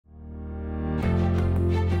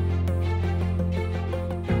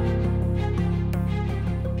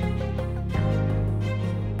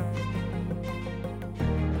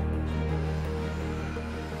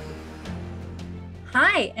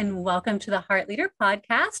Hi, and welcome to the Heart Leader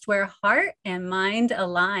podcast, where heart and mind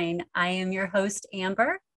align. I am your host,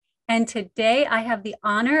 Amber, and today I have the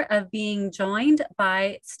honor of being joined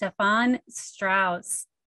by Stephan Strauss.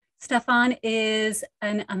 Stephan is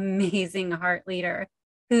an amazing heart leader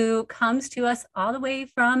who comes to us all the way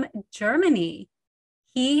from Germany.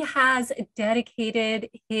 He has dedicated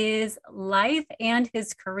his life and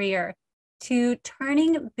his career to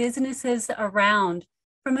turning businesses around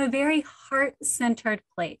from a very heart-centered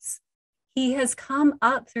place. He has come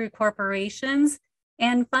up through corporations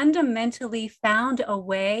and fundamentally found a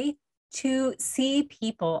way to see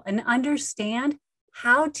people and understand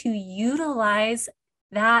how to utilize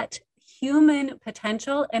that human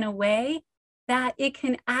potential in a way that it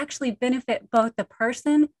can actually benefit both the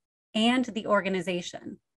person and the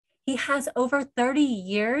organization. He has over 30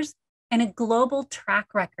 years and a global track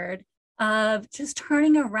record of just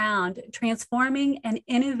turning around, transforming and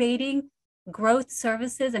innovating growth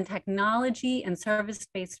services and technology and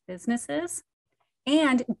service-based businesses.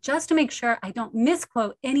 And just to make sure I don't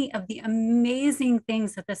misquote any of the amazing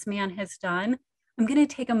things that this man has done, I'm going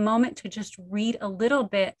to take a moment to just read a little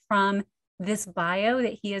bit from this bio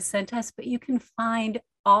that he has sent us, but you can find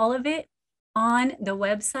all of it on the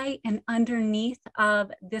website and underneath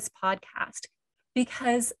of this podcast,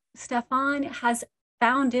 because Stephan has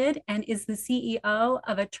founded and is the CEO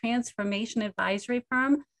of a transformation advisory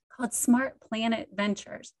firm called Smart Planet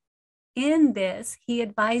Ventures. In this, he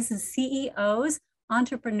advises CEOs,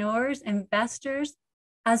 entrepreneurs, investors,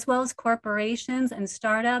 as well as corporations and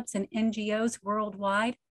startups and NGOs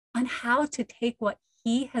worldwide on how to take what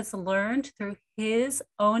he has learned through his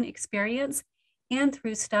own experience and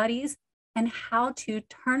through studies and how to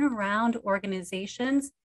turn around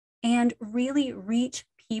organizations and really reach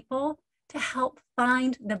people to help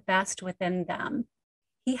find the best within them.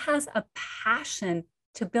 He has a passion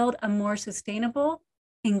to build a more sustainable,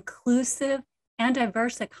 inclusive, and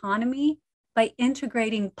diverse economy by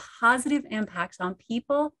integrating positive impacts on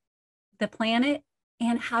people, the planet,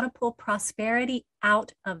 and how to pull prosperity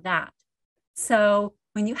out of that. So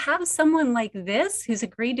when you have someone like this who's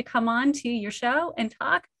agreed to come on to your show and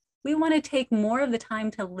talk, we want to take more of the time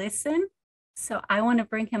to listen. So I want to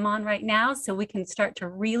bring him on right now so we can start to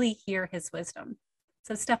really hear his wisdom.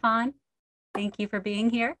 So Stephan, thank you for being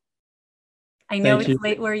here. I know it's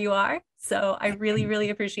late where you are, so I really, really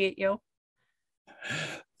appreciate you.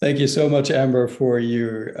 Thank you so much, Amber, for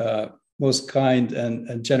your most kind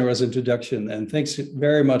and generous introduction. And thanks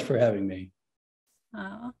very much for having me.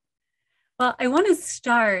 Well, I want to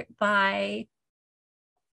start by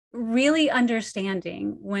really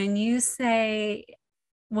understanding when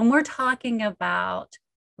we're talking about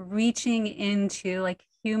reaching into like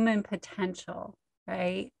human potential,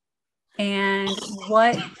 right? And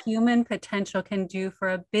what human potential can do for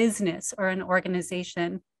a business or an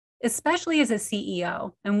organization, especially as a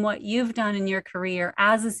CEO, and what you've done in your career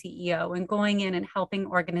as a CEO and going in and helping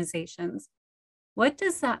organizations. What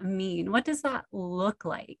does that mean? What does that look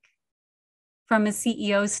like from a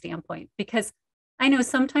CEO standpoint? Because I know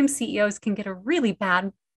sometimes CEOs can get a really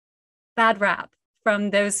bad rap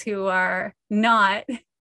from those who are not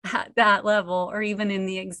at that level or even in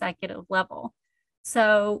the executive level.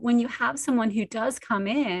 So when you have someone who does come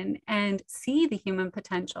in and see the human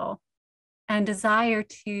potential and desire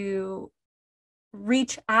to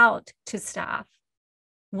reach out to staff,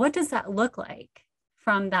 what does that look like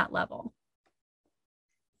from that level?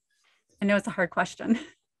 I know it's a hard question.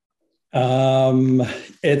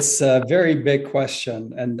 It's a very big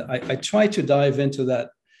question. And I try to dive into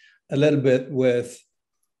that a little bit with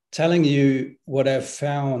telling you what I've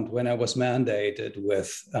found when I was mandated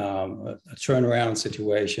with a turnaround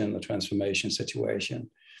situation, a transformation situation.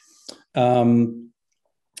 So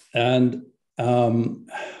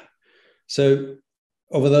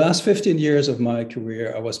over the last 15 years of my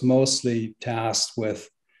career, I was mostly tasked with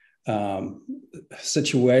dealing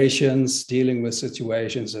with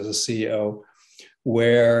situations as a CEO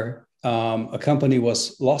where a company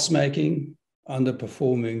was loss-making,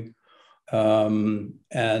 underperforming,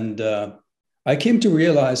 and I came to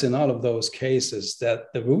realize in all of those cases that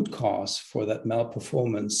the root cause for that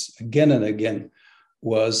malperformance again and again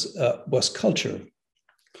was culture.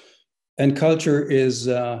 And culture is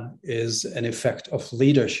an effect of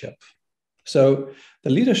leadership. So the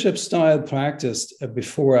leadership style practiced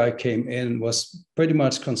before I came in was pretty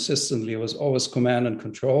much consistently, it was always command and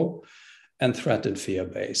control and threat and fear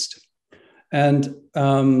based. And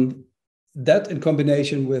that in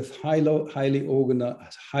combination with highly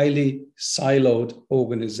organized, highly siloed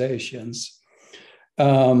organizations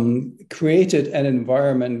created an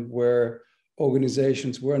environment where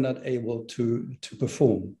organizations were not able to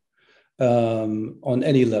perform. on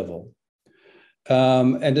any level.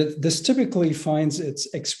 This typically finds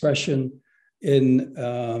its expression in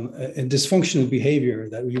dysfunctional behavior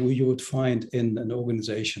that you would find in an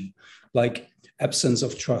organization, like absence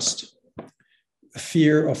of trust,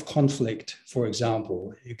 fear of conflict, for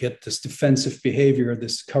example. You get this defensive behavior,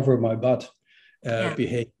 this cover my butt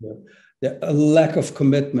behavior, a lack of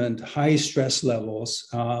commitment, high stress levels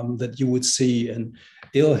that you would see in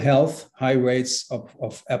ill health, high rates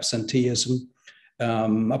of absenteeism,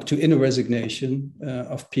 up to inner resignation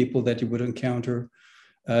of people that you would encounter.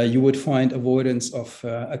 You would find avoidance of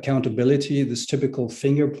accountability, this typical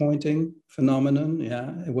finger pointing phenomenon.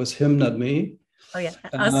 Yeah, it was him, not me. Oh yeah,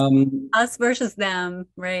 us versus them,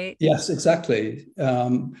 right? Yes, exactly.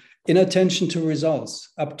 Inattention to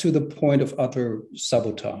results, up to the point of utter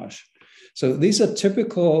sabotage. So these are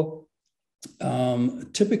typical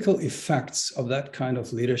effects of that kind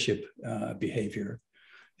of leadership behavior.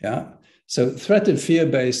 Yeah. So threat and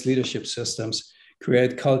fear-based leadership systems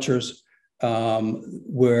create cultures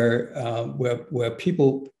where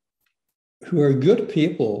people who are good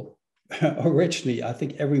people, originally, I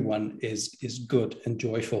think everyone is good and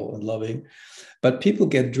joyful and loving, but people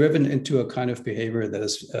get driven into a kind of behavior that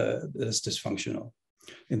is dysfunctional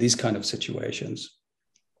in these kind of situations.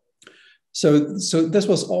 So this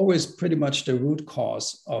was always pretty much the root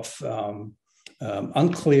cause of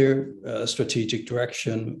unclear strategic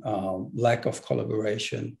direction, lack of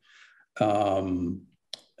collaboration,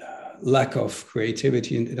 lack of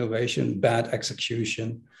creativity and innovation, bad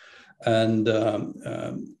execution, and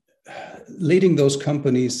leading those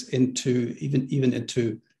companies into even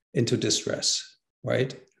into distress,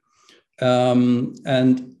 right?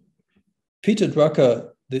 And Peter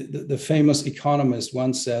Drucker, the famous economist,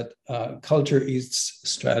 once said, "Culture eats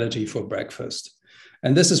strategy for breakfast."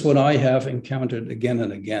 And this is what I have encountered again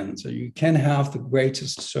and again. So you can have the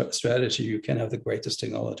greatest strategy, you can have the greatest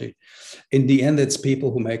technology. In the end, it's people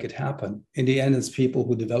who make it happen. In the end, it's people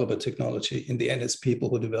who develop a technology. In the end, it's people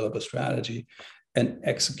who develop a strategy and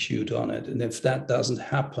execute on it. And if that doesn't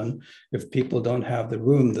happen, if people don't have the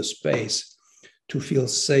room, the space to feel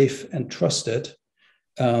safe and trusted,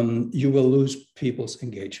 you will lose people's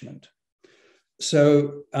engagement.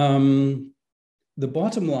 So, the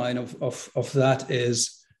bottom line of that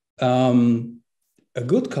is a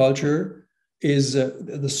good culture is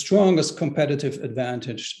the strongest competitive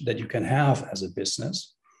advantage that you can have as a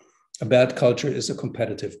business. A bad culture is a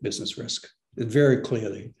competitive business risk, very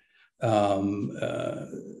clearly.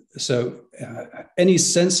 Any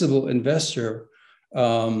sensible investor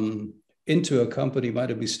into a company,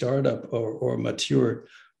 might it be startup or mature,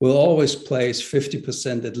 will always place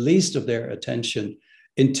 50% at least of their attention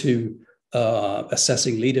into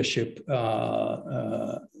assessing leadership,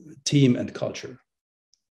 team, and culture.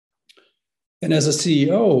 And as a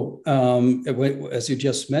CEO, as you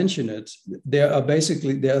just mentioned it, there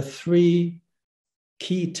are three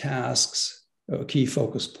key tasks, key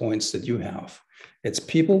focus points that you have. It's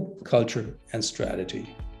people, culture, and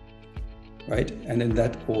strategy, right? And in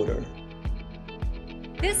that order.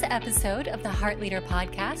 This episode of the Heart Leader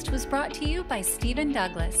Podcast was brought to you by Stephen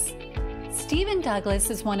Douglas. Stephen Douglas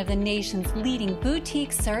is one of the nation's leading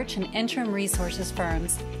boutique search and interim resources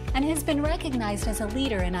firms and has been recognized as a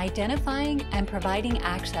leader in identifying and providing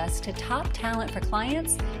access to top talent for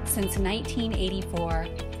clients since 1984.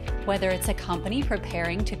 Whether it's a company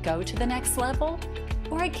preparing to go to the next level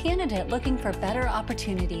or a candidate looking for better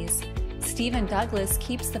opportunities, Stephen Douglas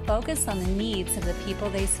keeps the focus on the needs of the people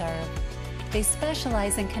they serve. They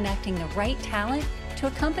specialize in connecting the right talent to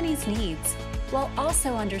a company's needs, while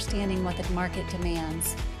also understanding what the market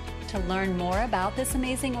demands. To learn more about this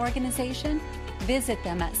amazing organization, visit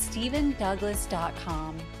them at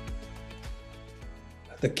stephendouglas.com.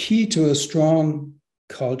 The key to a strong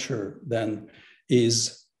culture then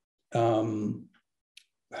is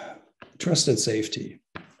trust and safety.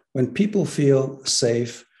 When people feel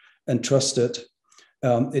safe and trusted,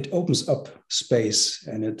 it opens up space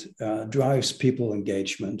and it drives people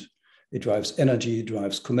engagement. It drives energy, it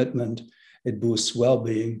drives commitment, it boosts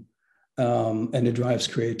well-being, and it drives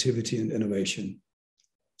creativity and innovation.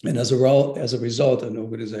 And as a result, an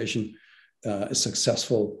organization is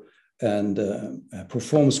successful and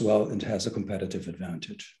performs well and has a competitive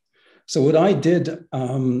advantage. So what I did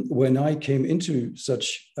when I came into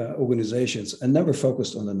such organizations, I never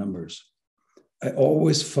focused on the numbers. I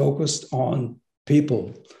always focused on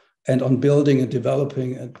people and on building and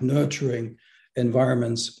developing and nurturing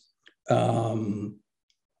environments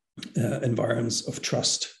of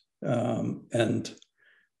trust. And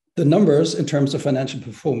the numbers in terms of financial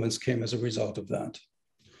performance came as a result of that.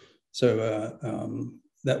 So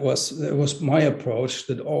that was my approach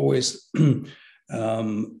that always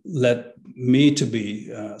led me to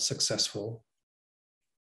be successful.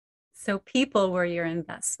 So people were your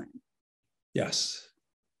investment. Yes,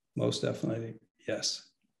 most definitely. Yes.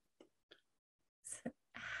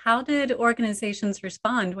 How did organizations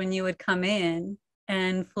respond when you would come in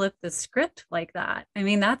and flip the script like that? I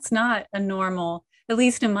mean, that's not a normal, at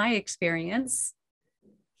least in my experience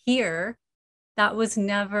here, that was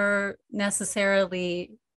never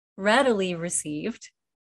necessarily readily received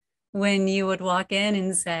when you would walk in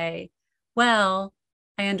and say, well,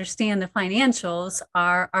 I understand the financials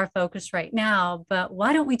are our focus right now, but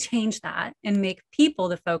why don't we change that and make people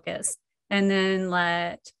the focus and then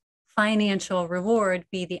let financial reward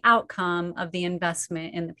be the outcome of the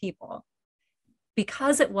investment in the people?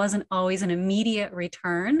 Because it wasn't always an immediate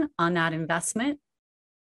return on that investment,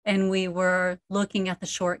 and we were looking at the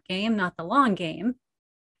short game, not the long game,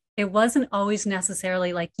 it wasn't always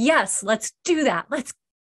necessarily like, yes, let's do that. Let's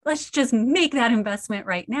just make that investment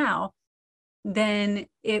right now. Then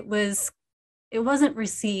it wasn't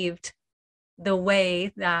received the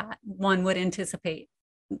way that one would anticipate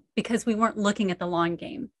because we weren't looking at the long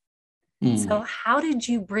game. So how did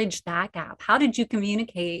you bridge that gap? How did you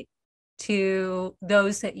communicate to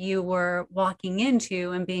those that you were walking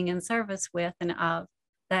into and being in service with and of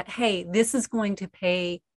that, hey, this is going to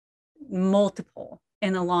pay multiple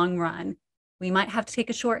in the long run. We might have to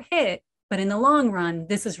take a short hit, but in the long run,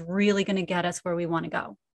 this is really going to get us where we want to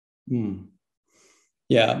go.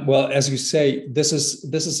 Yeah, well, as you say, this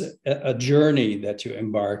is a journey that you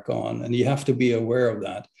embark on, and you have to be aware of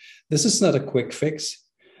that. This is not a quick fix,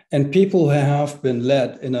 and people who have been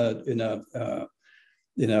led in a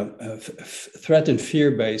threat and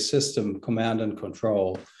fear-based system, command and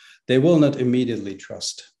control, they will not immediately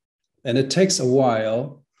trust, and it takes a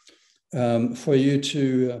while for you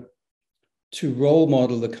to role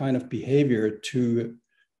model the kind of behavior to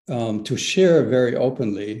share very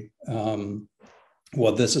openly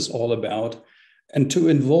what this is all about, and to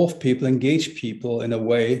involve people, engage people in a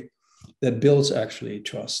way that builds actually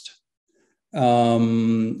trust.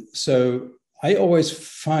 So I always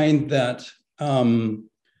find that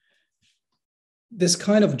this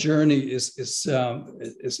kind of journey is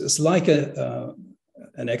like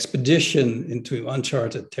an expedition into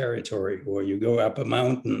uncharted territory, where you go up a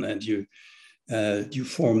mountain and you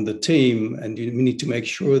form the team, and you need to make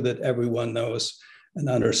sure that everyone knows and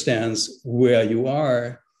understands where you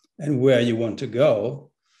are and where you want to go.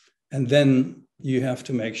 And then you have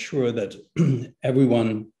to make sure that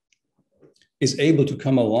everyone is able to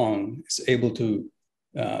come along, is able to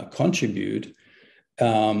contribute,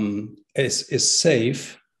 is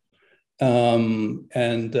safe,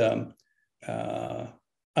 and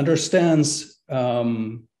understands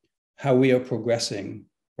how we are progressing,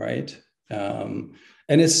 right? And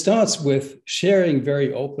it starts with sharing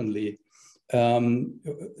very openly,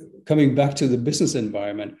 coming back to the business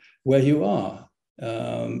environment where you are.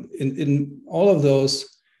 In all of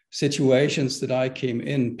those situations that I came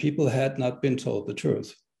in, people had not been told the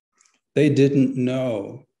truth. They didn't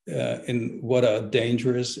know in what a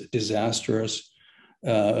dangerous, disastrous,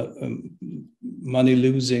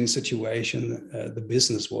 money-losing situation the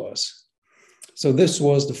business was. So this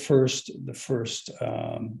was the first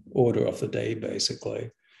order of the day,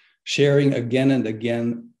 basically, sharing again and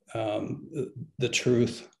again the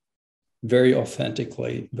truth, very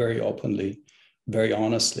authentically, very openly, very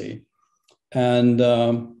honestly, and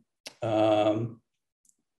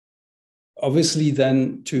obviously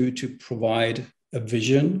then to provide a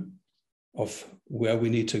vision of where we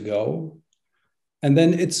need to go. And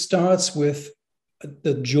then it starts with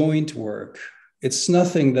the joint work. It's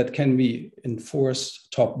nothing that can be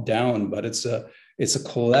enforced top down, but it's a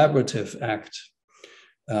collaborative act.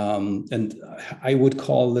 And I would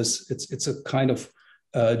call this, it's a kind of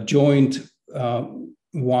joint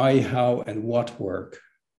why, how, and what work.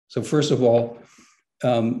 So first of all,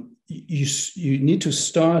 you need to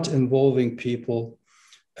start involving people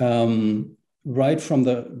right from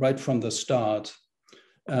the start,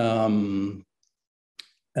 and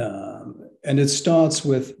it starts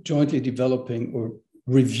with jointly developing or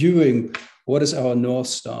reviewing what is our North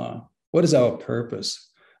Star, what is our purpose,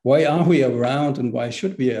 why are we around, and why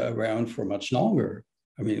should we be around for much longer?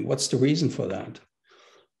 I mean, what's the reason for that?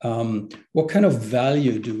 What kind of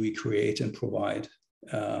value do we create and provide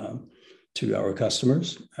to our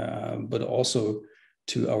customers, but also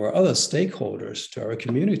to our other stakeholders, to our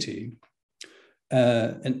community?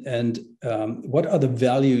 And what are the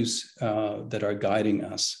values that are guiding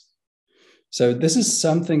us? So this is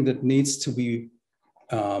something that needs to be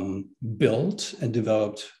built and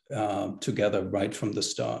developed together right from the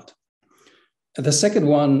start. The second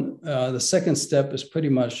one, the second step is pretty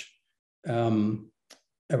much around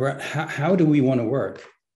how do we want to work?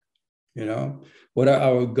 You know, what are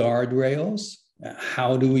our guardrails?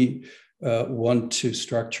 How do we want to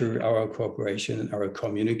structure our cooperation and our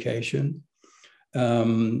communication?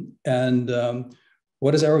 What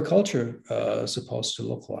is our culture supposed to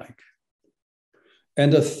look like?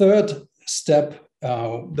 And the third step,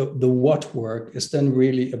 the what work, is then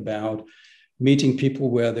really about meeting people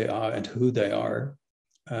where they are and who they are,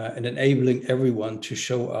 and enabling everyone to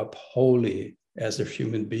show up wholly as a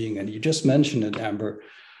human being. And you just mentioned it, Amber.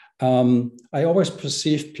 I always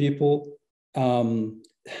perceive people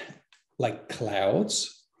like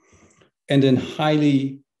clouds, and in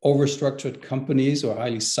highly overstructured companies or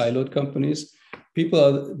highly siloed companies,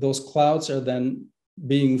 those clouds are then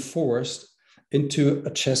being forced into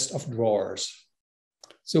a chest of drawers.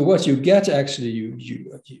 So what you get actually,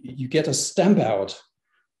 you get a stamp out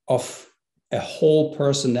of a whole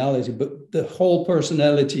personality, but the whole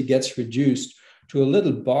personality gets reduced to a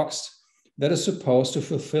little box that is supposed to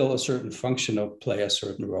fulfill a certain function or play a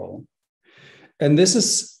certain role. And this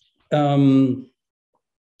is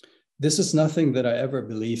nothing that I ever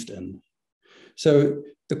believed in. So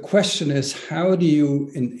the question is, how do you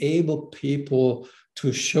enable people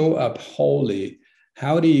to show up wholly?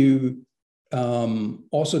 How do you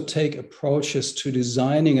also take approaches to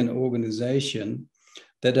designing an organization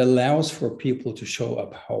that allows for people to show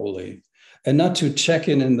up wholly, and not to check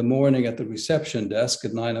in the morning at the reception desk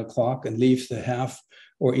at 9 o'clock and leave the half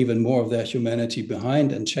or even more of their humanity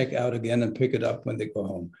behind and check out again and pick it up when they go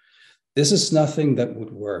home? This is nothing that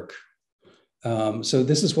would work. So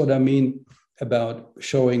this is what I mean about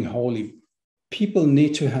showing wholly. People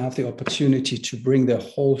need to have the opportunity to bring their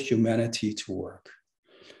whole humanity to work,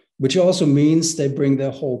 which also means they bring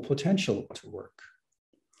their whole potential to work.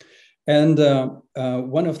 And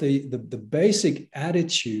one of the basic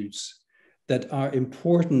attitudes that are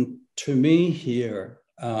important to me here,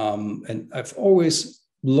 and I've always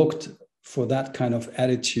looked for that kind of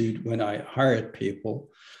attitude when I hired people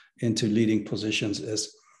into leading positions,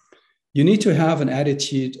 is you need to have an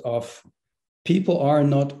attitude of people are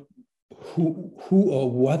not who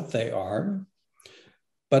or what they are,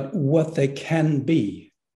 but what they can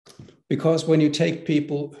be. Because when you take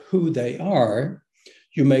people who they are,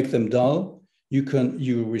 you make them dull,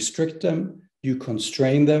 you restrict them, you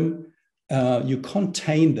constrain them, you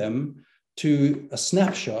contain them to a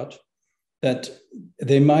snapshot that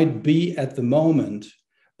they might be at the moment.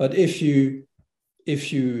 But if you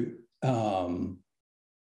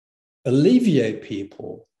alleviate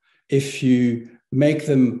people, if you make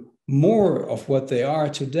them more of what they are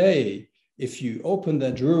today, if you open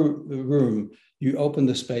that room, you open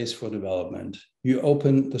the space for development, you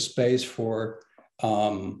open the space for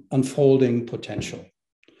unfolding potential.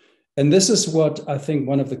 And this is what I think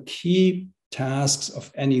one of the key tasks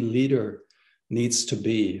of any leader needs to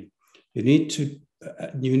be. You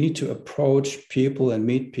need to approach people and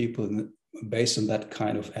meet people based on that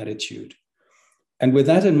kind of attitude. And with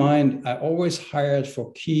that in mind, I always hired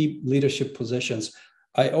for key leadership positions.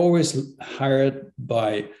 I always hired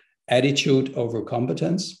by attitude over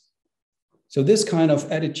competence. So this kind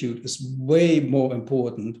of attitude is way more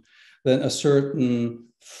important than a certain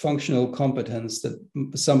functional competence that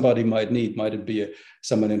somebody might need. Might it be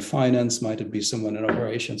someone in finance? Might it be someone in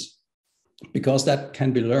operations? Because that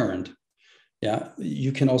can be learned. Yeah,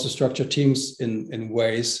 you can also structure teams in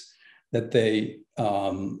ways that they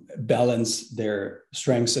balance their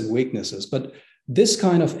strengths and weaknesses. But this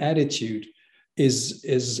kind of attitude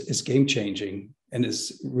is game changing and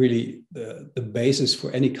is really the basis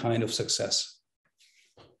for any kind of success.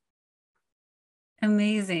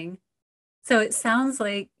 Amazing. So it sounds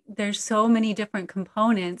like there's so many different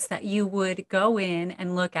components that you would go in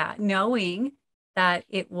and look at, knowing that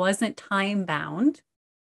it wasn't time bound,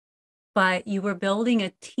 but you were building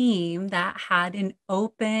a team that had an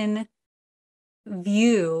open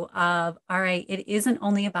view of, all right, it isn't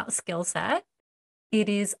only about skill set. It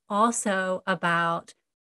is also about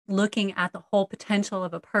looking at the whole potential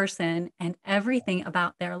of a person and everything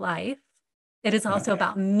about their life. It is also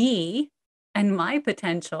about me and my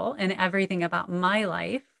potential and everything about my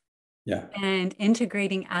life. Yeah. And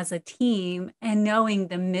integrating as a team and knowing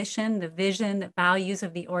the mission, the vision, the values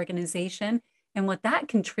of the organization, and what that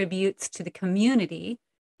contributes to the community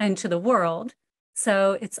and to the world.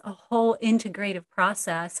 So it's a whole integrative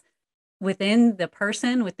process within the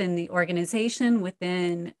person, within the organization,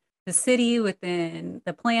 within the city, within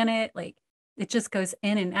the planet. Like it just goes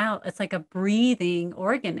in and out. It's like a breathing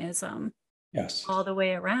organism. Yes. All the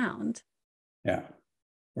way around. Yeah.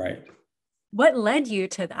 Right. What led you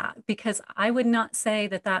to that? Because I would not say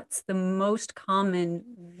that that's the most common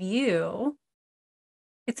view.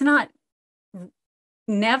 It's not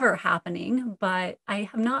never happening, but I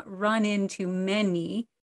have not run into many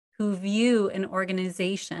who view an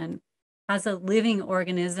organization as a living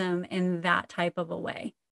organism in that type of a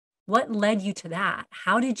way. What led you to that?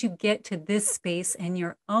 How did you get to this space in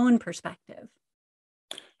your own perspective?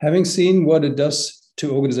 Having seen what it does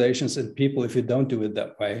to organizations and people if you don't do it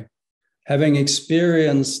that way, having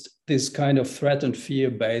experienced this kind of threat and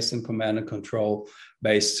fear-based and command and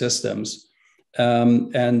control-based systems,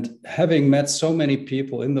 and having met so many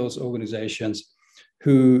people in those organizations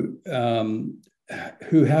who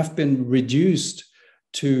have been reduced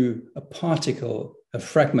to a particle, a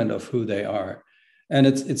fragment of who they are, and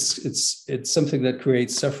it's something that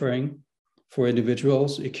creates suffering for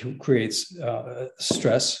individuals. It creates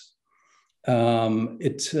stress.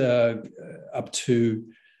 It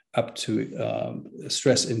up to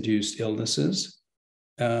stress-induced illnesses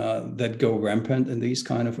that go rampant in these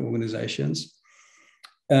kind of organizations.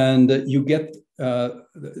 And you get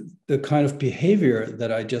the kind of behavior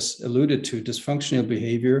that I just alluded to, dysfunctional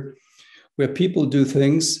behavior, where people do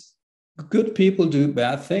things, good people do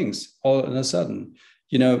bad things all of a sudden.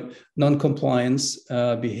 Non-compliance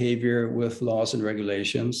behavior with laws and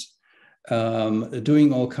regulations,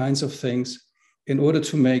 doing all kinds of things in order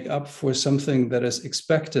to make up for something that is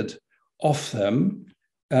expected of them,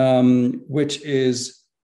 which is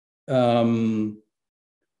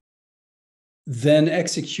then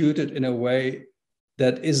executed in a way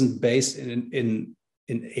that isn't based in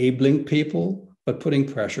enabling people, but putting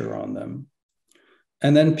pressure on them.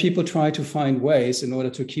 And then people try to find ways in order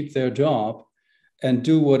to keep their job and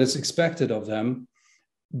do what is expected of them.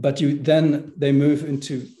 But they move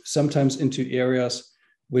sometimes into areas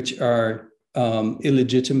which are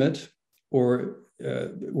illegitimate or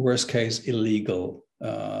worst case, illegal.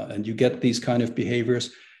 And you get these kind of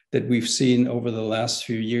behaviors that we've seen over the last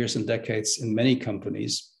few years and decades in many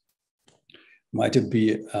companies. Might it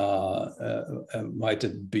be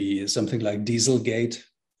something like Dieselgate?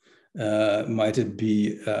 Might it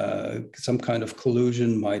be some kind of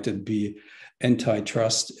collusion? Might it be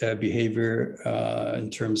antitrust behavior in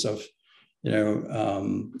terms of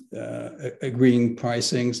agreeing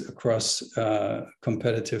pricings across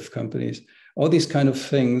competitive companies? All these kind of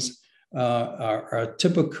things are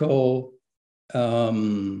typical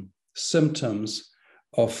symptoms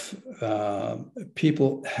of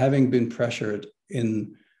people having been pressured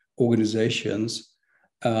in organizations,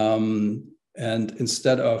 and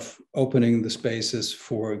instead of opening the spaces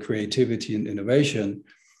for creativity and innovation,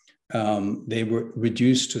 they were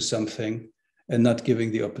reduced to something and not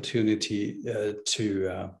giving the opportunity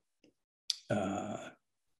to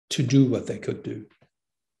do what they could do,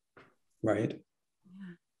 right?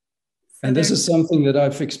 Yeah. So and this is something that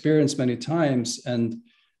I've experienced many times, and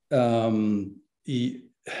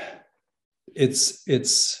it's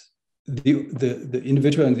the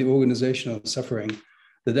individual and the organizational suffering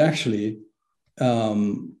that actually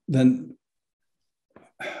then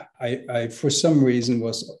I for some reason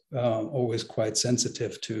was always quite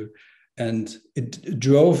sensitive to, and it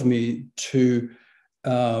drove me to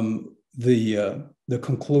the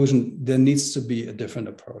conclusion there needs to be a different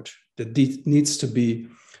approach. There needs to be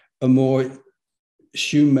a more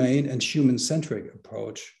humane and human-centric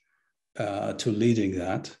approach to leading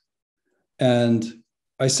that. And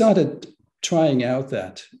I started trying out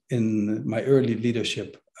that in my early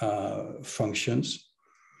leadership functions,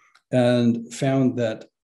 and found that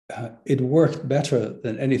it worked better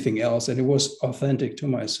than anything else, and it was authentic to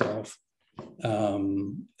myself.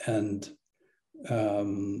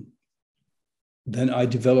 Then I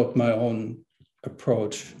developed my own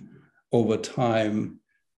approach over time,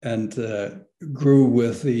 and grew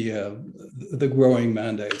with the growing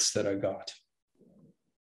mandates that I got.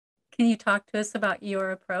 Can you talk to us about your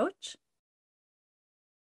approach?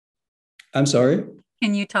 I'm sorry?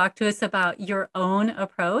 Can you talk to us about your own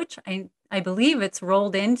approach? I believe it's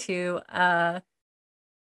rolled into a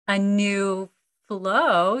new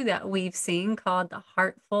flow that we've seen called the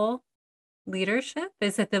heartful leadership.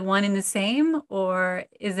 Is it the one and the same, or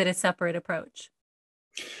is it a separate approach?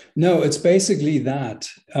 No, it's basically that.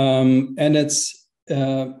 And it's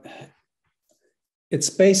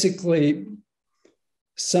basically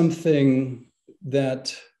something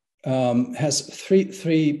that has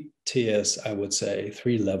three tiers, I would say,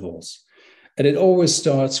 3 levels. And it always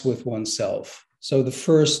starts with oneself. So the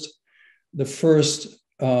first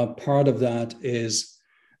part of that is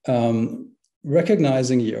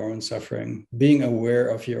recognizing your own suffering, being aware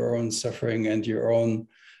of your own suffering and your own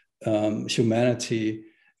humanity,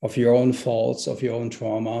 of your own faults, of your own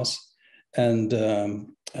traumas, and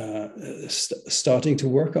starting to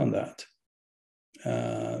work on that.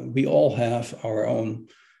 We all have our own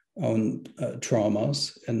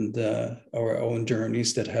traumas and our own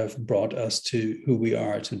journeys that have brought us to who we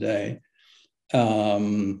are today.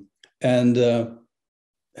 And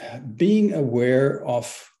being aware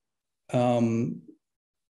of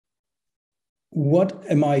what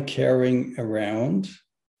am I carrying around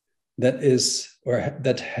that is, or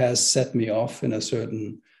that has set me off in a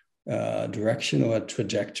certain direction or a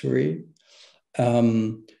trajectory,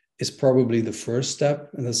 is probably the first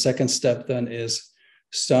step. And the second step then is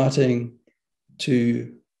starting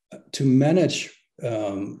to manage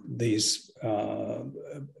these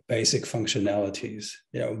basic functionalities,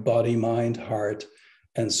 body, mind, heart,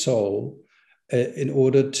 and soul, in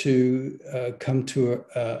order to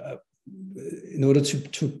in order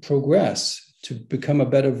to progress, to become a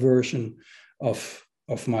better version of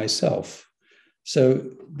myself.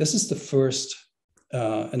 So this is the first,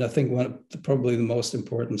 and I think probably the most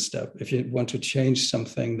important step. If you want to change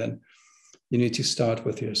something, then you need to start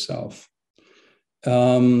with yourself.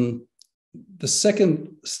 The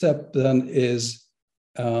second step then is,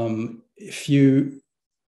 if you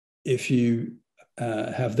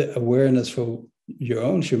have the awareness for your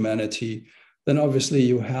own humanity, then obviously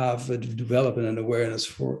you have to develop an awareness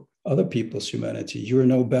for other people's humanity. You're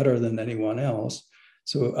no better than anyone else.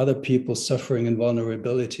 So other people's suffering and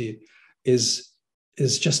vulnerability is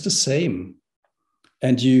just the same.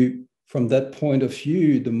 And you, from that point of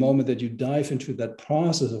view, the moment that you dive into that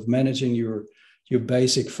process of managing your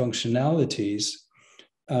basic functionalities,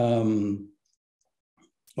 or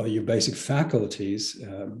your basic faculties,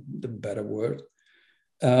 the better word,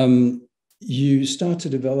 you start to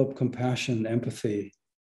develop compassion and empathy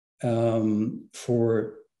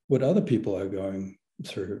for what other people are going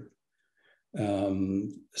through.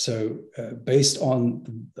 So based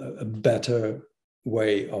on a better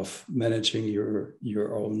way of managing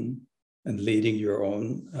your own and leading your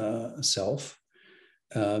own self,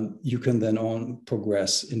 you can then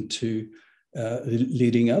progress into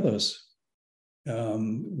leading others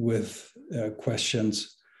with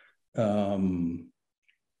questions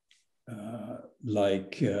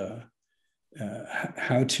like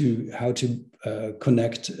how to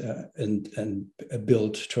connect and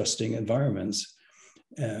build trusting environments,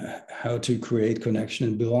 how to create connection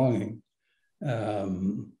and belonging,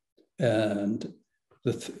 and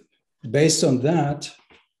based on that,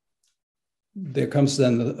 there comes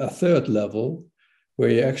then a third level where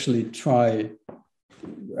you actually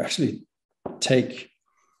take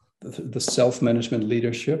the self-management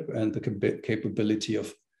leadership and the capability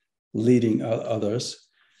of leading others,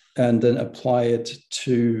 and then apply it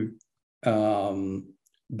to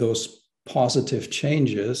those positive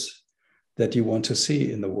changes that you want to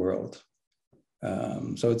see in the world.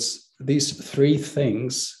 So it's these three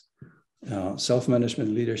things: self-management,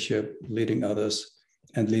 leadership, leading others,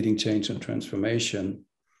 and leading change and transformation,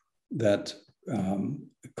 that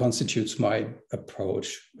constitutes my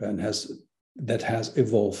approach and that has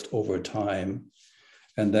evolved over time,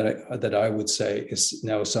 and that I would say is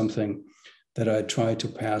now something that I try to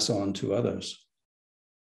pass on to others.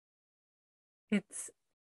 It's,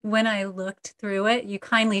 when I looked through it, you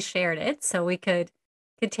kindly shared it so we could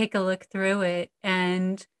take a look through it,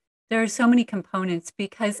 and there are so many components,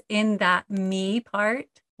 because in that me part,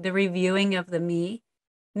 the reviewing of the me,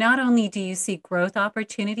 not only do you see growth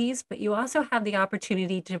opportunities, but you also have the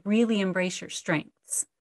opportunity to really embrace your strengths,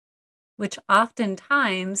 which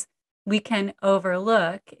oftentimes we can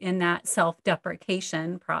overlook in that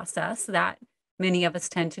self-deprecation process that many of us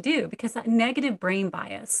tend to do, because that negative brain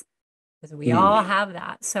bias, because we all have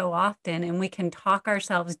that so often, and we can talk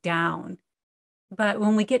ourselves down. But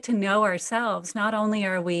when we get to know ourselves, not only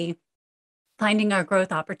are we finding our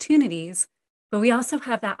growth opportunities, but we also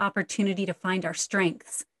have that opportunity to find our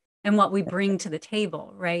strengths and what we bring to the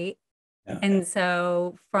table, right? Yeah. And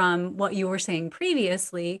so from what you were saying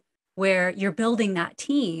previously, where you're building that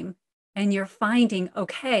team and you're finding,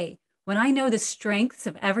 okay, when I know the strengths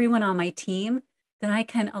of everyone on my team, then I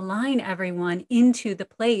can align everyone into the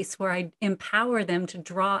place where I empower them to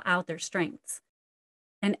draw out their strengths.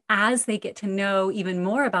 And as they get to know even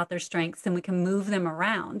more about their strengths, then we can move them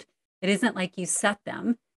around. It isn't like you set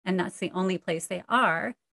them and that's the only place they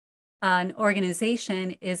are. An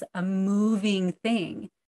organization is a moving thing.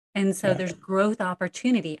 And so there's growth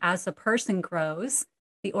opportunity. As the person grows,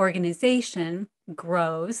 the organization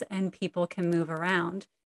grows and people can move around.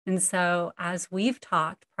 And so as we've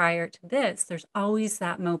talked prior to this, there's always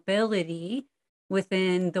that mobility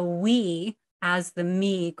within the we as the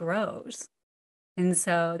me grows. And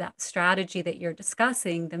so that strategy that you're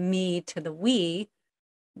discussing, the me to the we,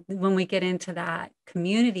 when we get into that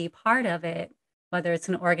community part of it, whether it's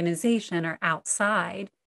an organization or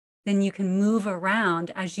outside, then you can move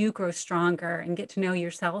around as you grow stronger and get to know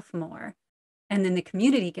yourself more. And then the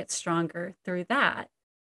community gets stronger through that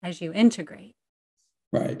as you integrate.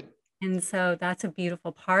 Right. And so that's a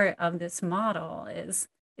beautiful part of this model is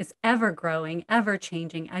it's ever growing, ever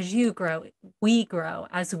changing. As you grow, we grow.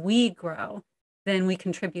 As we grow, then we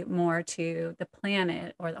contribute more to the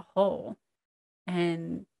planet or the whole.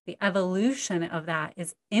 And the evolution of that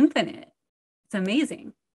is infinite. It's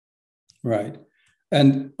amazing. Right.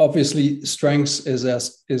 And obviously, strengths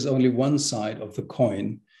is only one side of the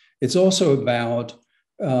coin. It's also about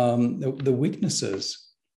the weaknesses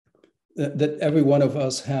that every one of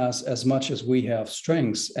us has as much as we have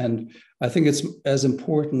strengths. And I think it's as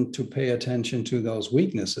important to pay attention to those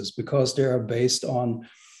weaknesses because they are based on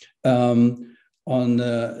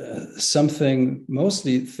something,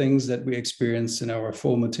 mostly things that we experience in our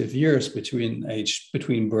formative years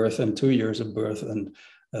between birth and 2 years of birth and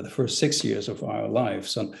the first 6 years of our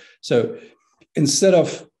lives. So instead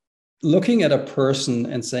of looking at a person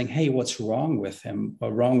and saying, hey, what's wrong with him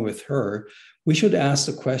or wrong with her, we should ask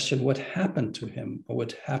the question, what happened to him or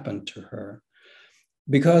what happened to her?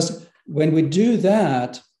 Because when we do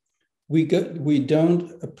that, we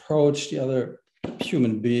don't approach the other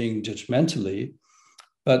human being judgmentally,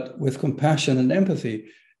 but with compassion and empathy.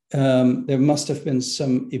 There must have been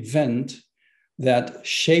some event that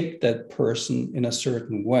shaped that person in a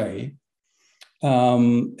certain way.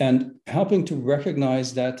 And helping to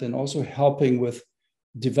recognize that and also helping with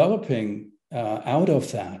developing out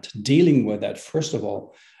of that, dealing with that, first of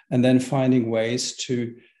all, and then finding ways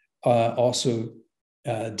to also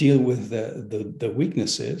deal with the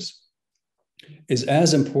weaknesses is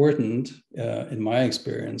as important, in my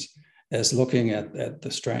experience, as looking at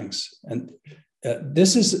the strengths. And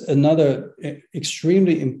this is another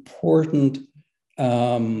extremely important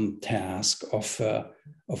task of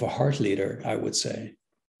a heart leader, I would say.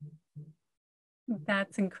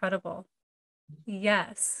 That's incredible.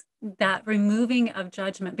 Yes, that removing of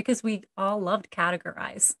judgment, because we all love to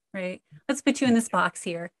categorize, right? Let's put you in this box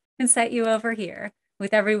here and set you over here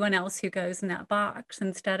with everyone else who goes in that box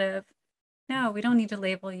instead of, no, we don't need to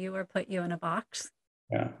label you or put you in a box.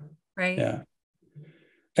 Yeah. Right. Yeah.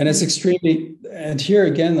 And it's extremely, and here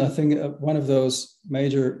again, I think one of those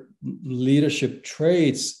major leadership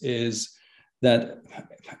traits is that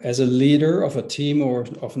as a leader of a team or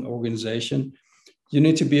of an organization, you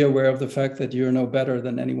need to be aware of the fact that you're no better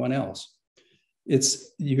than anyone else.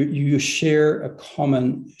 It's you share a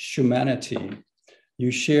common humanity.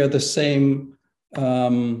 You share the same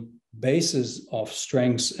basis of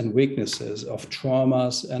strengths and weaknesses, of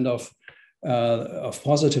traumas and of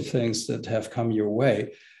positive things that have come your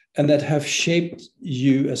way and that have shaped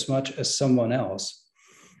you as much as someone else.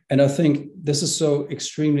 And I think this is so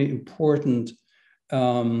extremely important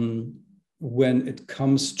when it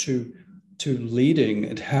comes to leading.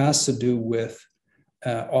 It has to do with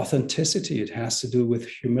authenticity. It has to do with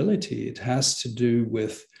humility. It has to do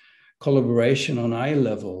with collaboration on eye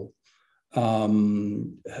level.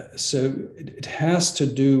 So it has to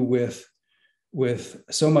do with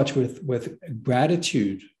so much with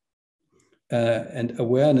gratitude and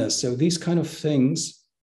awareness. So these kind of things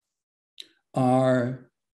are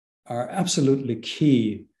absolutely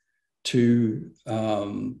key to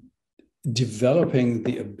developing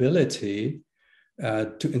the ability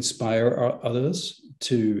to inspire others,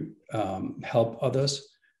 to help others.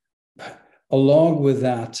 Along with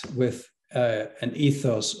that, with an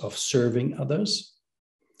ethos of serving others.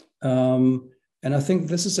 And I think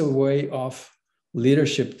this is a way of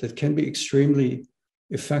leadership that can be extremely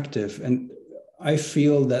effective. And I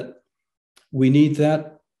feel that we need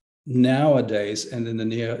that nowadays and in the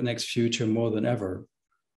next future more than ever.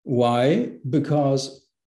 Why? Because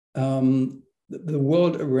the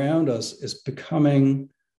world around us is becoming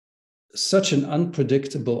such an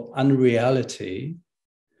unpredictable unreality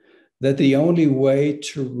that the only way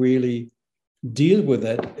to really deal with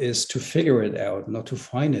it is to figure it out, not to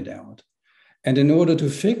find it out. And in order to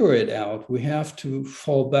figure it out, we have to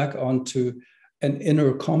fall back onto an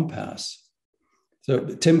inner compass. So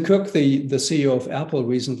Tim Cook, the CEO of Apple,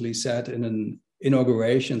 recently said in an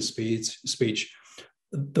inauguration speech,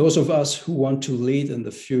 those of us who want to lead in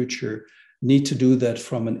the future need to do that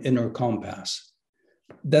from an inner compass.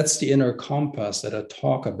 That's the inner compass that I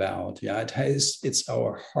talk about. Yeah, it's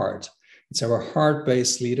our heart. It's our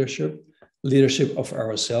heart-based leadership of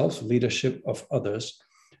ourselves, leadership of others,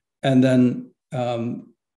 and then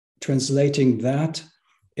translating that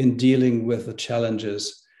in dealing with the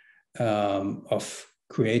challenges of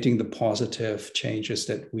creating the positive changes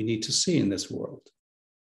that we need to see in this world.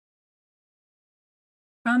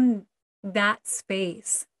 from that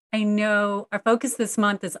space, I know our focus this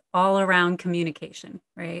month is all around communication,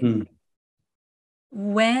 right? Mm.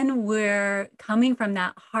 When we're coming from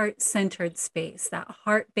that heart-centered space, that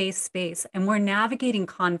heart-based space, and we're navigating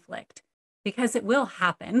conflict, because it will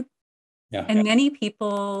happen. Yeah. And many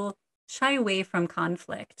people shy away from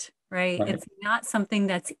conflict, right? Right. It's not something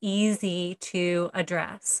that's easy to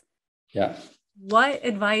address. Yeah. What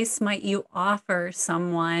advice might you offer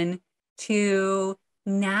someone to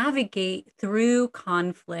navigate through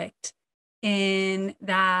conflict in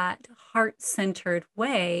that heart-centered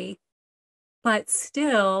way, but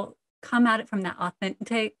still come at it from that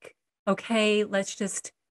authentic, okay, let's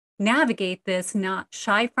just navigate this, not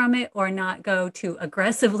shy from it or not go too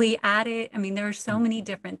aggressively at it? I mean, there are so many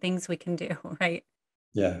different things we can do, right?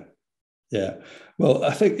 Yeah. Yeah. Well,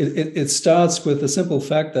 I think it starts with the simple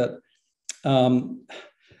fact that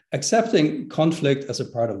accepting conflict as a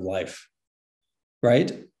part of life,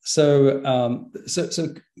 right? So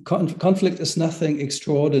conflict is nothing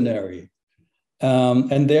extraordinary.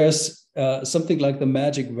 And there's something like the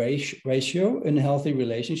magic ratio in healthy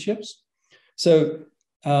relationships. So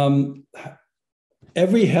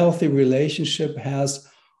every healthy relationship has,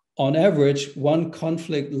 on average, one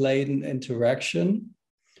conflict-laden interaction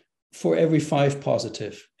for every 5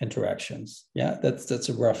 positive interactions. Yeah, that's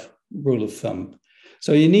a rough rule of thumb.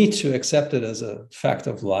 So you need to accept it as a fact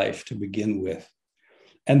of life to begin with.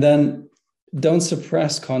 And then don't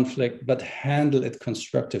suppress conflict, but handle it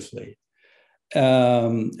constructively.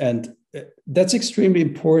 And that's extremely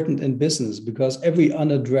important in business, because every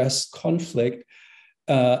unaddressed conflict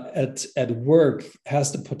at work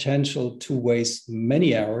has the potential to waste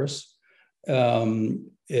many hours in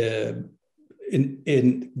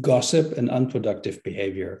gossip and unproductive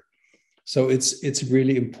behavior. So it's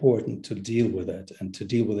really important to deal with it, and to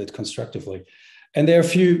deal with it constructively. And there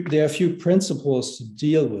are a few principles to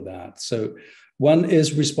deal with that. So one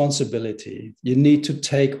is responsibility. You need to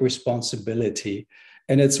take responsibility,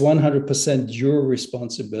 and it's 100% your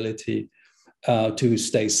responsibility to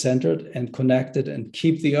stay centered and connected and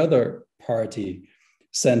keep the other party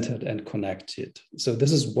centered and connected. So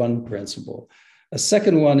this is one principle. A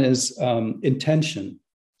second one is intention.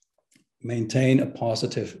 Maintain a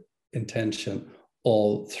positive intention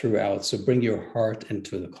all throughout. So bring your heart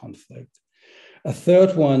into the conflict. A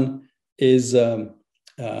third one is, and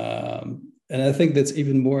I think that's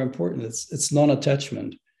even more important, it's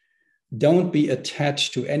non-attachment. Don't be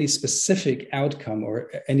attached to any specific outcome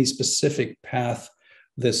or any specific path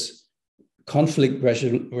this conflict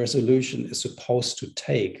resolution is supposed to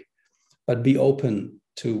take, but be open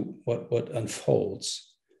to what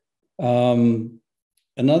unfolds.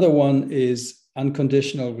 Another one is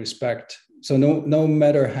unconditional respect. So no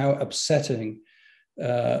matter how upsetting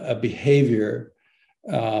a behavior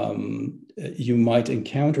you might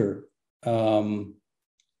encounter,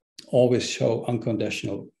 always show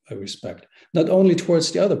unconditional respect, not only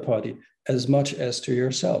towards the other party, as much as to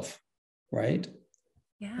yourself, right?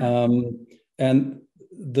 Yeah. And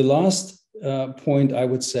the last point I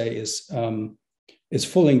would say is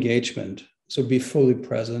full engagement. So be fully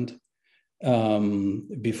present,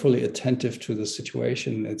 be fully attentive to the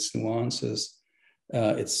situation, its nuances,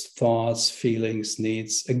 its thoughts, feelings,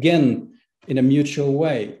 needs. Again, in a mutual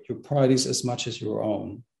way, your parties as much as your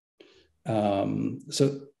own.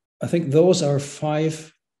 So I think those are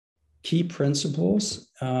 5 key principles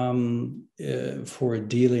for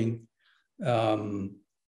dealing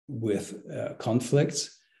with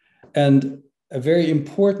conflicts. And a very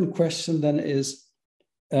important question then is,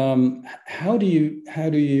 how do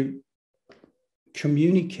you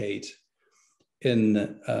communicate in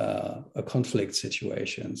a conflict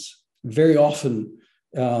situations? Very often,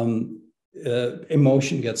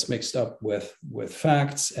 emotion gets mixed up with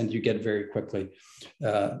facts, and you get very quickly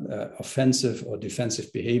offensive or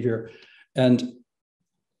defensive behavior, and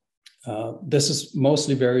this is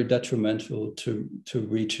mostly very detrimental to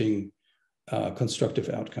reaching constructive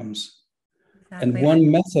outcomes. Exactly. And one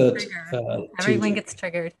method everyone gets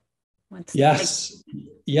triggered. Yes,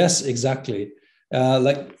 exactly.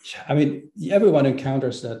 Everyone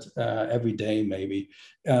encounters that every day, maybe.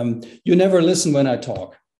 You never listen when I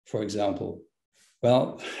talk, for example.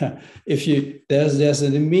 Well, if there's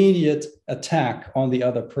an immediate attack on the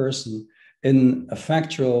other person in a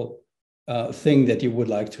factual thing that you would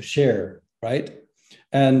like to share, right?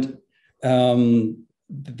 And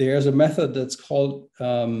there's a method that's called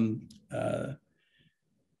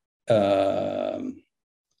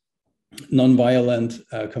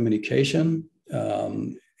nonviolent communication.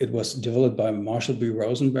 It was developed by Marshall B.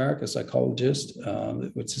 Rosenberg, a psychologist,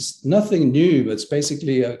 which is nothing new, but it's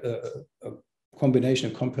basically a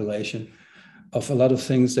combination, a compilation of a lot of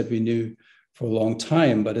things that we knew for a long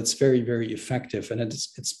time, but it's very, very effective. And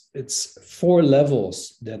it's 4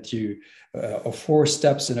 levels that you, or 4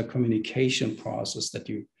 steps in a communication process that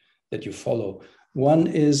you follow. One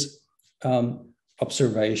is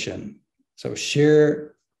observation. So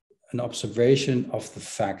share an observation of the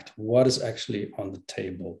fact, what is actually on the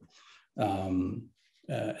table. And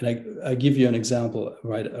I give you an example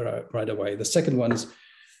right away. The second one is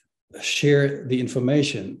share the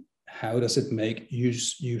information. How does it make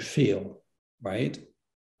you feel, right?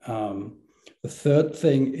 The third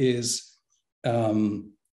thing is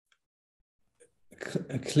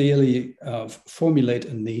clearly formulate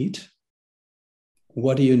a need.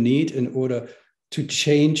 What do you need in order to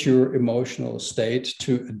change your emotional state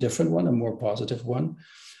to a different one, a more positive one?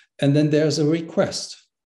 And then there's a request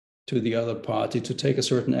to the other party to take a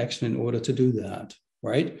certain action in order to do that,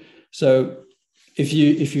 right? So if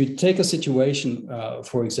you take a situation,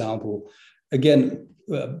 for example, again,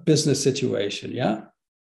 a business situation, yeah?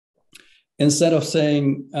 Instead of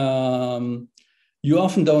saying, you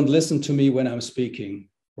often don't listen to me when I'm speaking,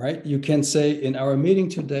 right? You can say, in our meeting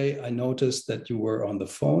today, I noticed that you were on the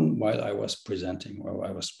phone while I was presenting, while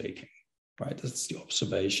I was speaking, right? That's the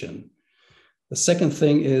observation. The second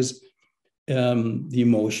thing is the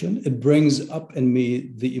emotion. It brings up in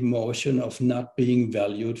me the emotion of not being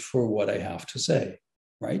valued for what I have to say,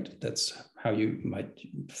 right? That's how you might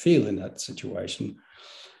feel in that situation.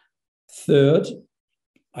 Third,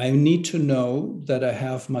 I need to know that I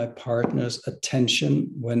have my partner's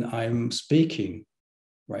attention when I'm speaking,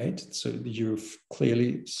 right? So you're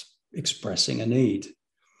clearly expressing a need.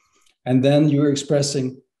 And then you're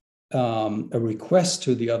expressing a request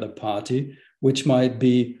to the other party, which might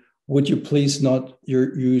be, would you please not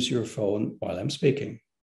use your phone while I'm speaking,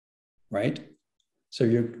 right? So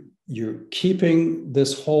you're keeping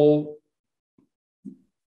this whole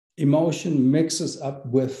emotion mixes up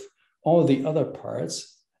with all the other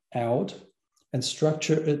parts out and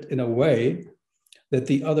structure it in a way that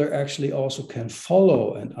the other actually also can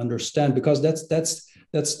follow and understand, because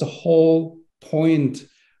that's the whole point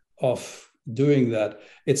of doing that.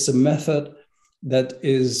 It's a method that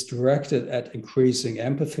is directed at increasing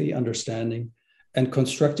empathy, understanding, and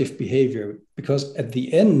constructive behavior, because at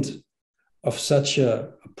the end of such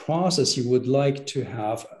a process, you would like to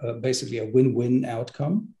have basically a win-win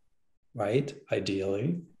outcome, right?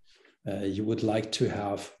 Ideally, you would like to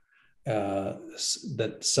have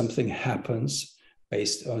that something happens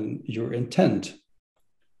based on your intent.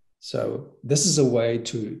 So this is a way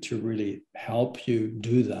to really help you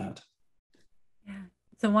do that. Yeah,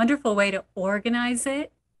 it's a wonderful way to organize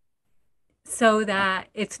it so that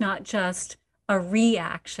it's not just a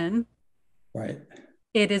reaction. Right.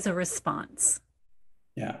 It is a response.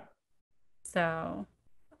 Yeah. So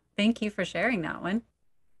thank you for sharing that one.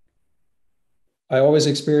 I always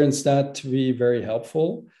experience that to be very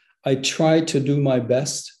helpful. I try to do my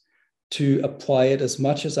best to apply it as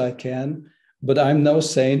much as I can, but I'm no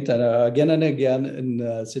saint. And again and again,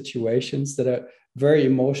 in situations that are very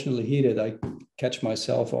emotionally heated, I catch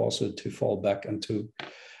myself also to fall back into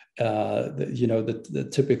the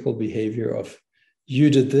typical behavior of, you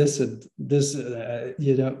did this and this,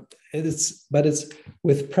 it's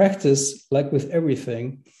with practice, like with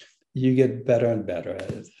everything, you get better and better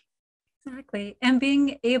at it. Exactly. And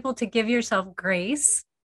being able to give yourself grace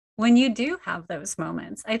when you do have those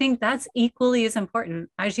moments. I think that's equally as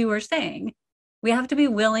important. As you were saying, we have to be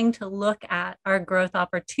willing to look at our growth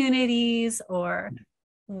opportunities or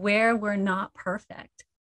where we're not perfect,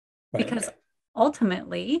 Right. because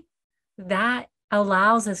ultimately that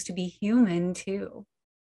allows us to be human too.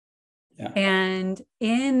 Yeah. And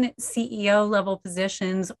in CEO level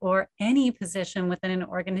positions or any position within an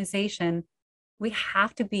organization, we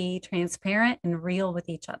have to be transparent and real with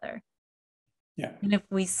each other. Yeah. And if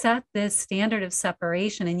we set this standard of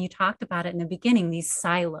separation, and you talked about it in the beginning, these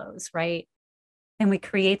silos, right? And we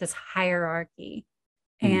create this hierarchy,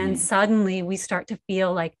 and suddenly we start to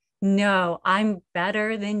feel like, no, I'm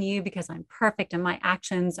better than you because I'm perfect and my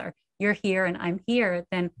actions are, you're here and I'm here.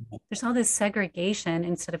 Then there's all this segregation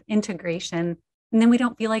instead of integration. And then we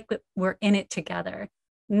don't feel like we're in it together.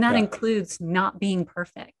 And that includes not being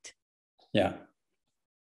perfect. Yeah.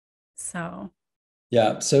 So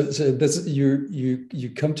this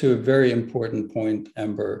you come to a very important point,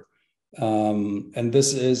 Amber, and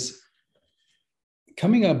this is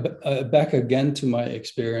coming up back again to my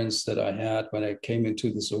experience that I had when I came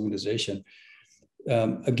into this organization.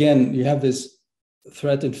 Again, you have this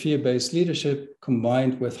threat and fear-based leadership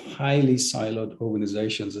combined with highly siloed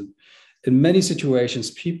organizations, and in many situations,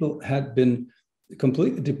 people had been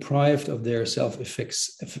completely deprived of their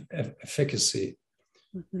self-efficacy.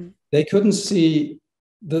 Mhm. They couldn't see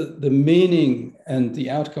the meaning and the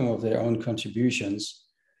outcome of their own contributions,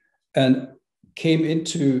 and came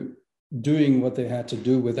into doing what they had to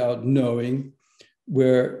do without knowing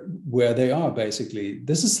where they are. Basically,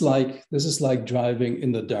 this is like driving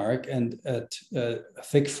in the dark and at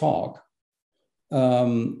thick fog,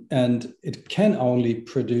 and it can only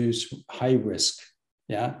produce high risk.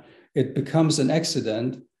 Yeah, it becomes an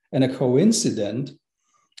accident and a coincidence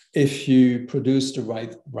if you produce the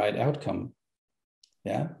right outcome.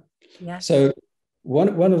 Yeah. Yes. So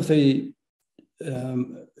one of the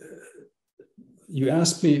you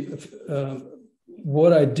asked me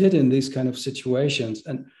what I did in these kind of situations,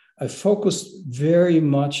 and I focused very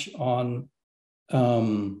much on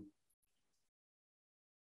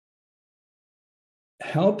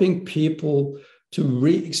helping people to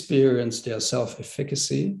re-experience their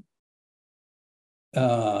self-efficacy,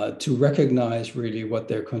 to recognize really what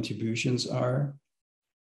their contributions are,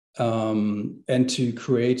 and to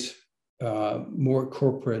create more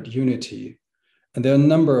corporate unity. And there are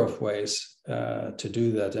a number of ways to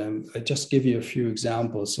do that. And I just give you a few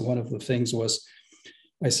examples. So one of the things was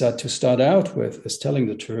I said to start out with is telling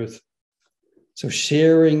the truth. So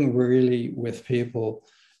sharing really with people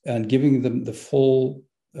and giving them the full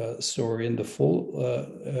story and the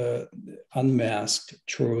full unmasked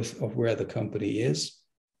truth of where the company is,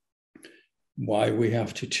 why we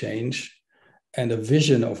have to change, and a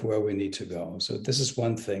vision of where we need to go. So this is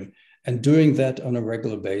one thing. And doing that on a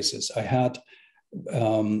regular basis. I had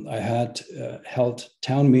held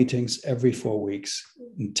town meetings every 4 weeks.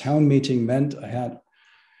 And town meeting meant I had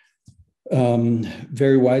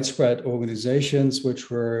very widespread organizations which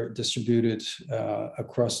were distributed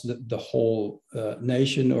across the whole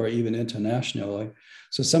nation or even internationally.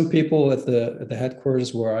 So some people at the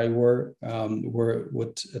headquarters where I would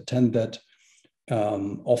attend that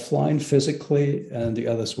offline physically, and the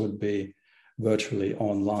others would be virtually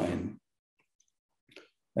online.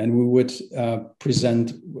 And we would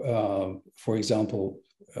present, for example,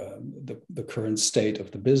 the current state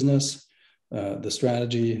of the business, the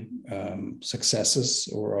strategy, successes,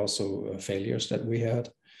 or also failures that we had.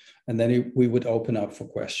 And then we would open up for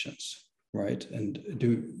questions, right? And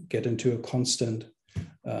get into a constant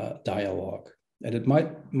dialogue. And it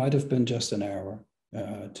might have been just an hour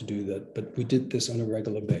to do that, but we did this on a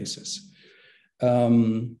regular basis.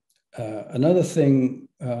 Another thing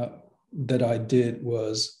that I did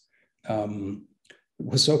was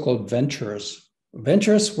so-called ventures.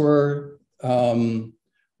 Ventures was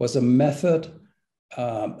a method,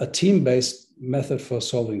 a team-based method for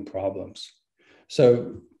solving problems.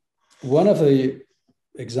 So one of the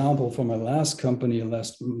example from my last company,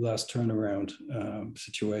 last turnaround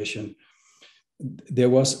situation, there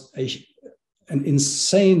was an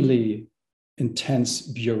insanely intense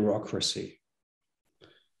bureaucracy.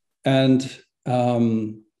 And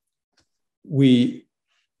we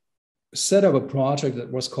set up a project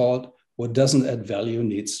that was called What Doesn't Add Value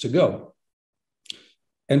Needs to Go.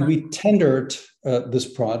 And we tendered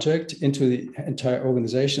this project into the entire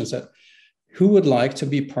organization and said, who would like to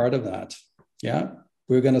be part of that? Yeah,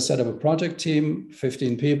 we're going to set up a project team,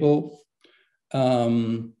 15 people.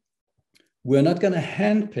 We're not going to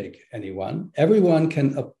handpick anyone. Everyone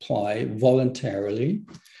can apply voluntarily.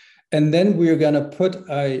 And then we're going to put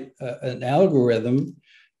an algorithm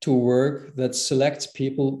to work that selects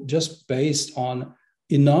people just based on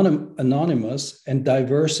anonymous and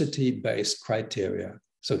diversity-based criteria.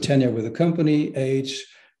 So tenure with the company, age,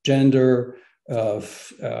 gender,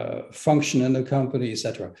 function in the company,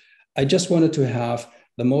 etc. I just wanted to have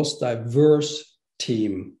the most diverse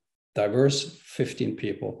team, diverse 15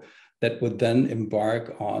 people that would then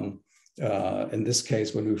embark on, in this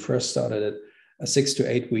case, when we first started it, a 6 to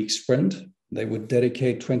 8 week sprint. They would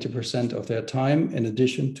dedicate 20% of their time in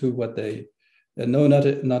addition to what they, no,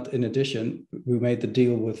 not in addition, we made the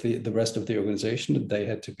deal with the rest of the organization that they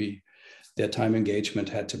had to be, their time engagement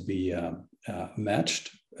had to be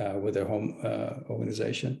matched with their home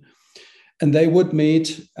organization. And they would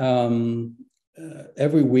meet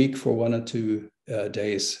every week for 1 or 2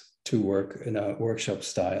 days to work in a workshop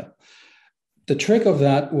style. The trick of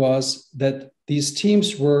that was that these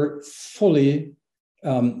teams were fully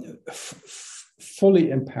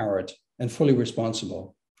empowered and fully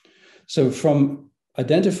responsible. So from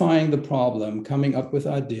identifying the problem, coming up with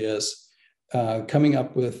ideas, coming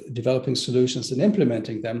up with developing solutions and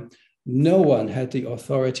implementing them, no one had the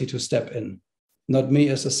authority to step in. Not me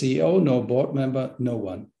as a CEO, no board member, no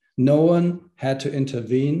one. No one had to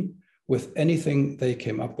intervene with anything they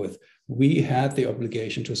came up with. We had the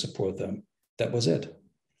obligation to support them. That was it.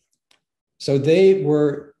 So they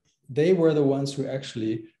were the ones who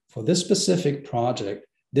actually for this specific project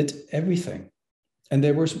did everything, and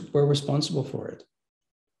they were responsible for it.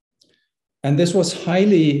 And this was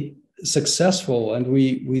highly successful, and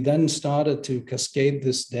we then started to cascade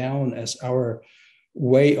this down as our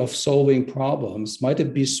way of solving problems. Might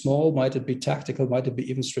it be small, might it be tactical, might it be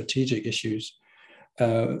even strategic issues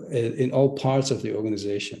in all parts of the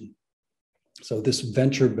organization. So this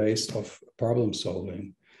venture-based of problem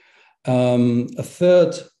solving. A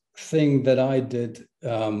third thing that I did,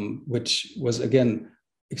 which was again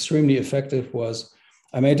extremely effective, was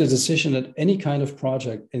I made a decision that any kind of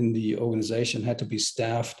project in the organization had to be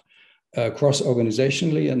staffed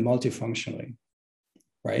cross-organizationally and multifunctionally,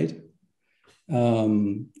 right?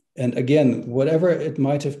 And again, whatever it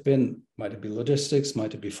might have been, might it be logistics,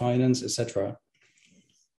 might it be finance, etc.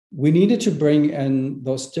 We needed to bring in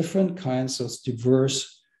those different kinds, those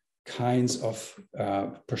diverse kinds of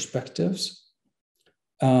perspectives,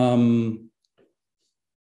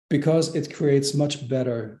 because it creates much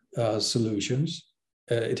better solutions.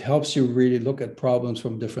 It helps you really look at problems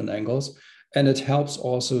from different angles, and it helps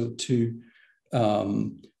also to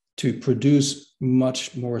produce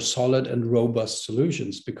much more solid and robust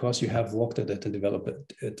solutions because you have looked at it and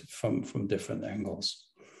developed it from different angles.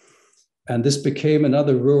 And this became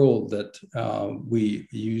another rule that we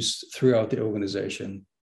used throughout the organization.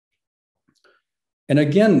 And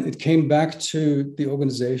again, it came back to the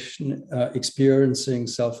organization experiencing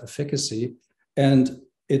self-efficacy, and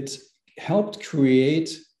it helped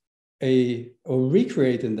create or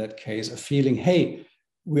recreate in that case a feeling, hey,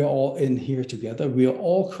 we're all in here together. We are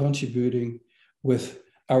all contributing with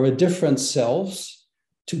our different selves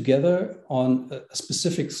together on a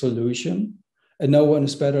specific solution, and no one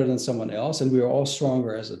is better than someone else, and we are all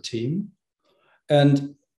stronger as a team.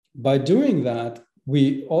 And by doing that,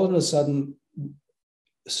 we all of a sudden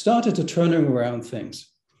started to turning around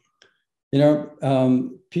things.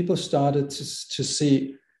 People started to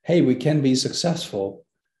see, hey, we can be successful.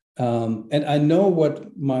 And I know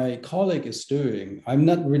what my colleague is doing. I'm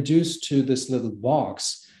not reduced to this little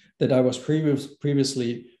box that I was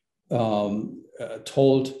previously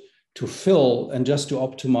told to fill and just to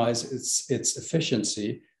optimize its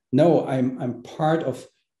efficiency. No, I'm part of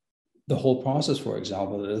the whole process, for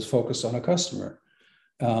example, that is focused on a customer.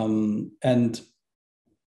 And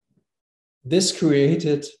this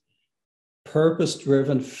created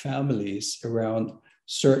purpose-driven families around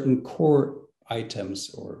certain core items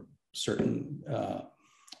or certain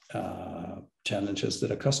challenges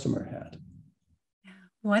that a customer had.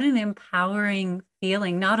 What an empowering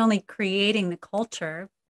feeling, not only creating the culture,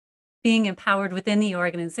 being empowered within the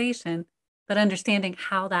organization, but understanding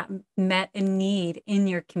how that met a need in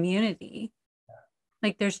your community.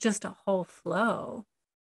 Like there's just a whole flow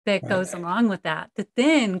that goes along with that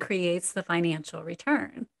then creates the financial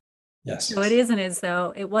return. Yes. So it isn't as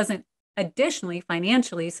though it wasn't additionally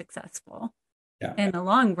financially successful in the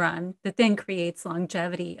long run, that then creates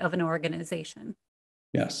longevity of an organization.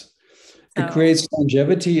 Yes. So, it creates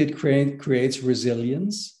longevity, it creates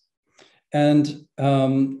resilience. And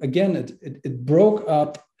again, it broke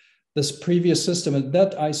up this previous system, and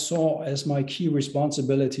that I saw as my key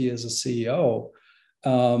responsibility as a CEO,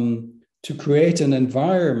 to create an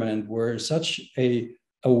environment where such a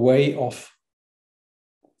way of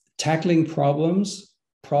tackling problems,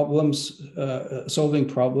 solving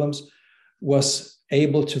problems was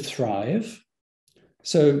able to thrive.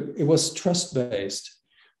 So it was trust-based.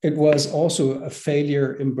 It was also a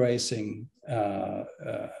failure embracing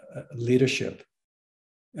leadership.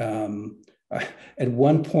 At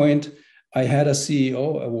one point, I had a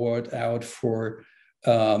CEO award out for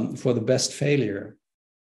the best failure.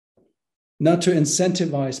 Not to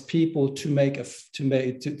incentivize people to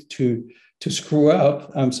screw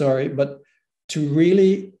up, I'm sorry, but to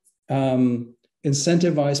really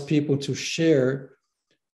incentivize people to share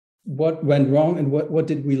what went wrong and what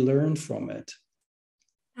did we learn from it.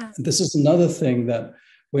 This is another thing that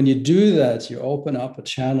when you do that, you open up a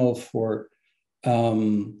channel for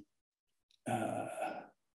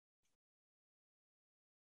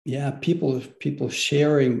people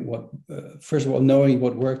sharing what, first of all, knowing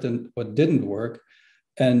what worked and what didn't work.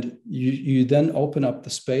 And you then open up the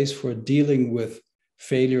space for dealing with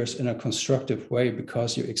failures in a constructive way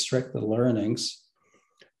because you extract the learnings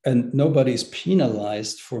and nobody's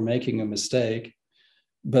penalized for making a mistake.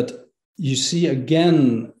 But you see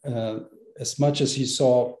again, as much as you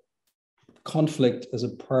saw conflict as a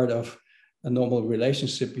part of a normal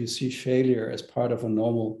relationship, you see failure as part of a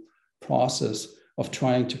normal process of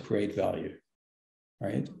trying to create value,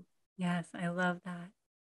 right? Yes, I love that.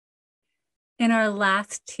 In our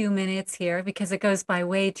last 2 minutes here, because it goes by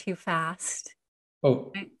way too fast,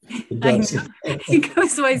 Oh, it I does. know. It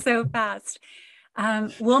goes by so fast.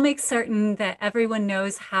 We'll make certain that everyone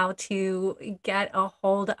knows how to get a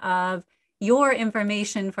hold of your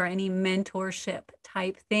information for any mentorship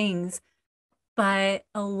type things. But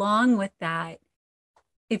along with that,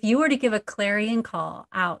 if you were to give a clarion call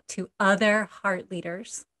out to other heart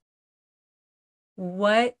leaders,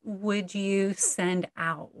 what would you send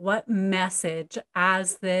out? What message,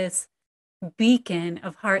 as this beacon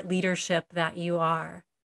of heart leadership that you are,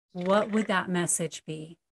 what would that message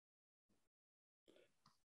be?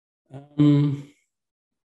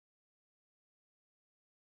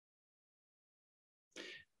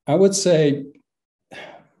 I would say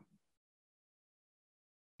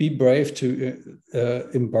be brave to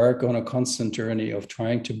embark on a constant journey of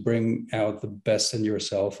trying to bring out the best in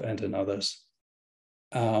yourself and in others.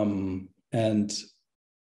 And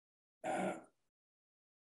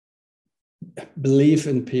believe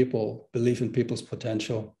in people, believe in people's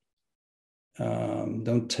potential.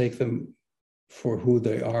 Don't take them for who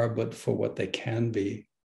they are, but for what they can be.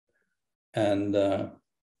 And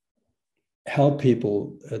help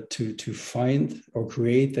people to find or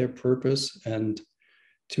create their purpose and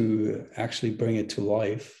to actually bring it to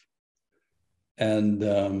life. And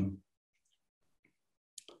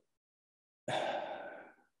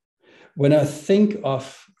when I think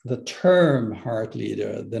of the term heart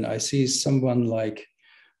leader, then I see someone like,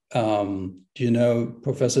 do you know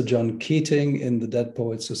Professor John Keating in The Dead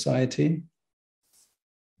Poets Society?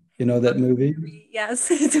 You know that movie? Yes,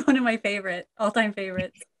 it's one of my all-time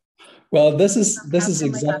favorites. Well, this is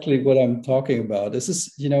exactly what I'm talking about. This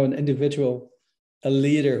is, an individual, a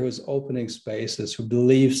leader who's opening spaces, who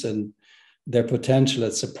believes in their potential.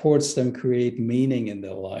 It supports them create meaning in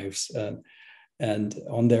their lives, and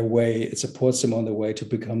on their way, it supports them on their way to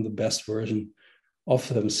become the best version of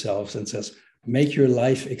themselves, and says, make your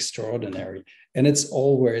life extraordinary. And it's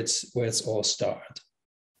all where it's all started.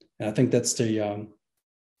 And I think that's the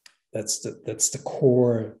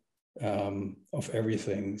core of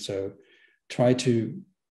everything. So try to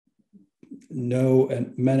know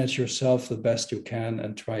and manage yourself the best you can,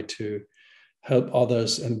 and try to help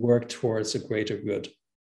others and work towards a greater good,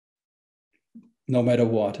 no matter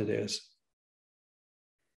what it is.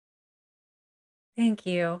 Thank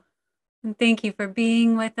you. And thank you for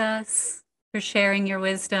being with us, for sharing your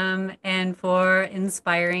wisdom, and for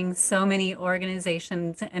inspiring so many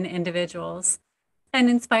organizations and individuals, and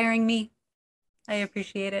inspiring me. I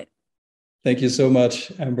appreciate it. Thank you so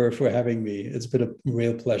much, Amber, for having me. It's been a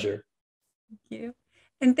real pleasure. Thank you.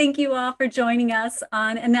 And thank you all for joining us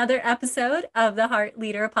on another episode of the Heart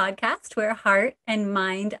Leader podcast, where heart and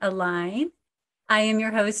mind align. I am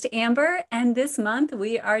your host, Amber, and this month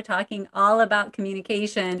we are talking all about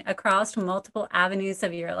communication across multiple avenues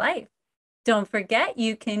of your life. Don't forget,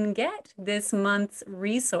 you can get this month's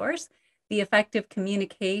resource, the Effective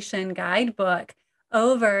Communication Guidebook,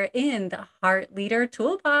 over in the Heart Leader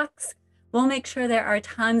Toolbox. We'll make sure there are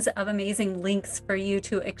tons of amazing links for you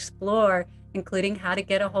to explore, including how to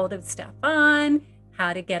get a hold of Stephan,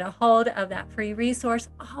 how to get a hold of that free resource,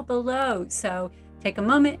 all below. So take a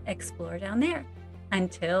moment, explore down there.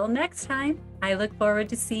 Until next time, I look forward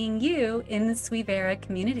to seeing you in the Suivera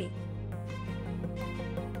community.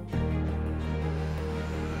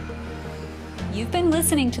 You've been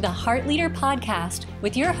listening to the Heart Leader podcast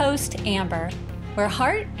with your host, Amber, where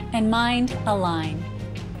heart and mind align.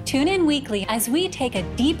 Tune in weekly as we take a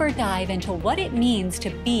deeper dive into what it means to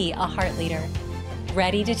be a heart leader.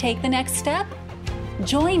 Ready to take the next step?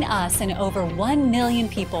 Join us and over 1 million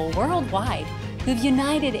people worldwide who've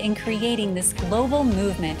united in creating this global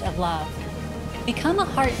movement of love. Become a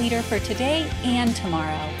heart leader for today and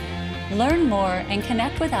tomorrow. Learn more and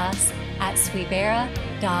connect with us at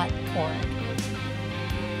suivera.org.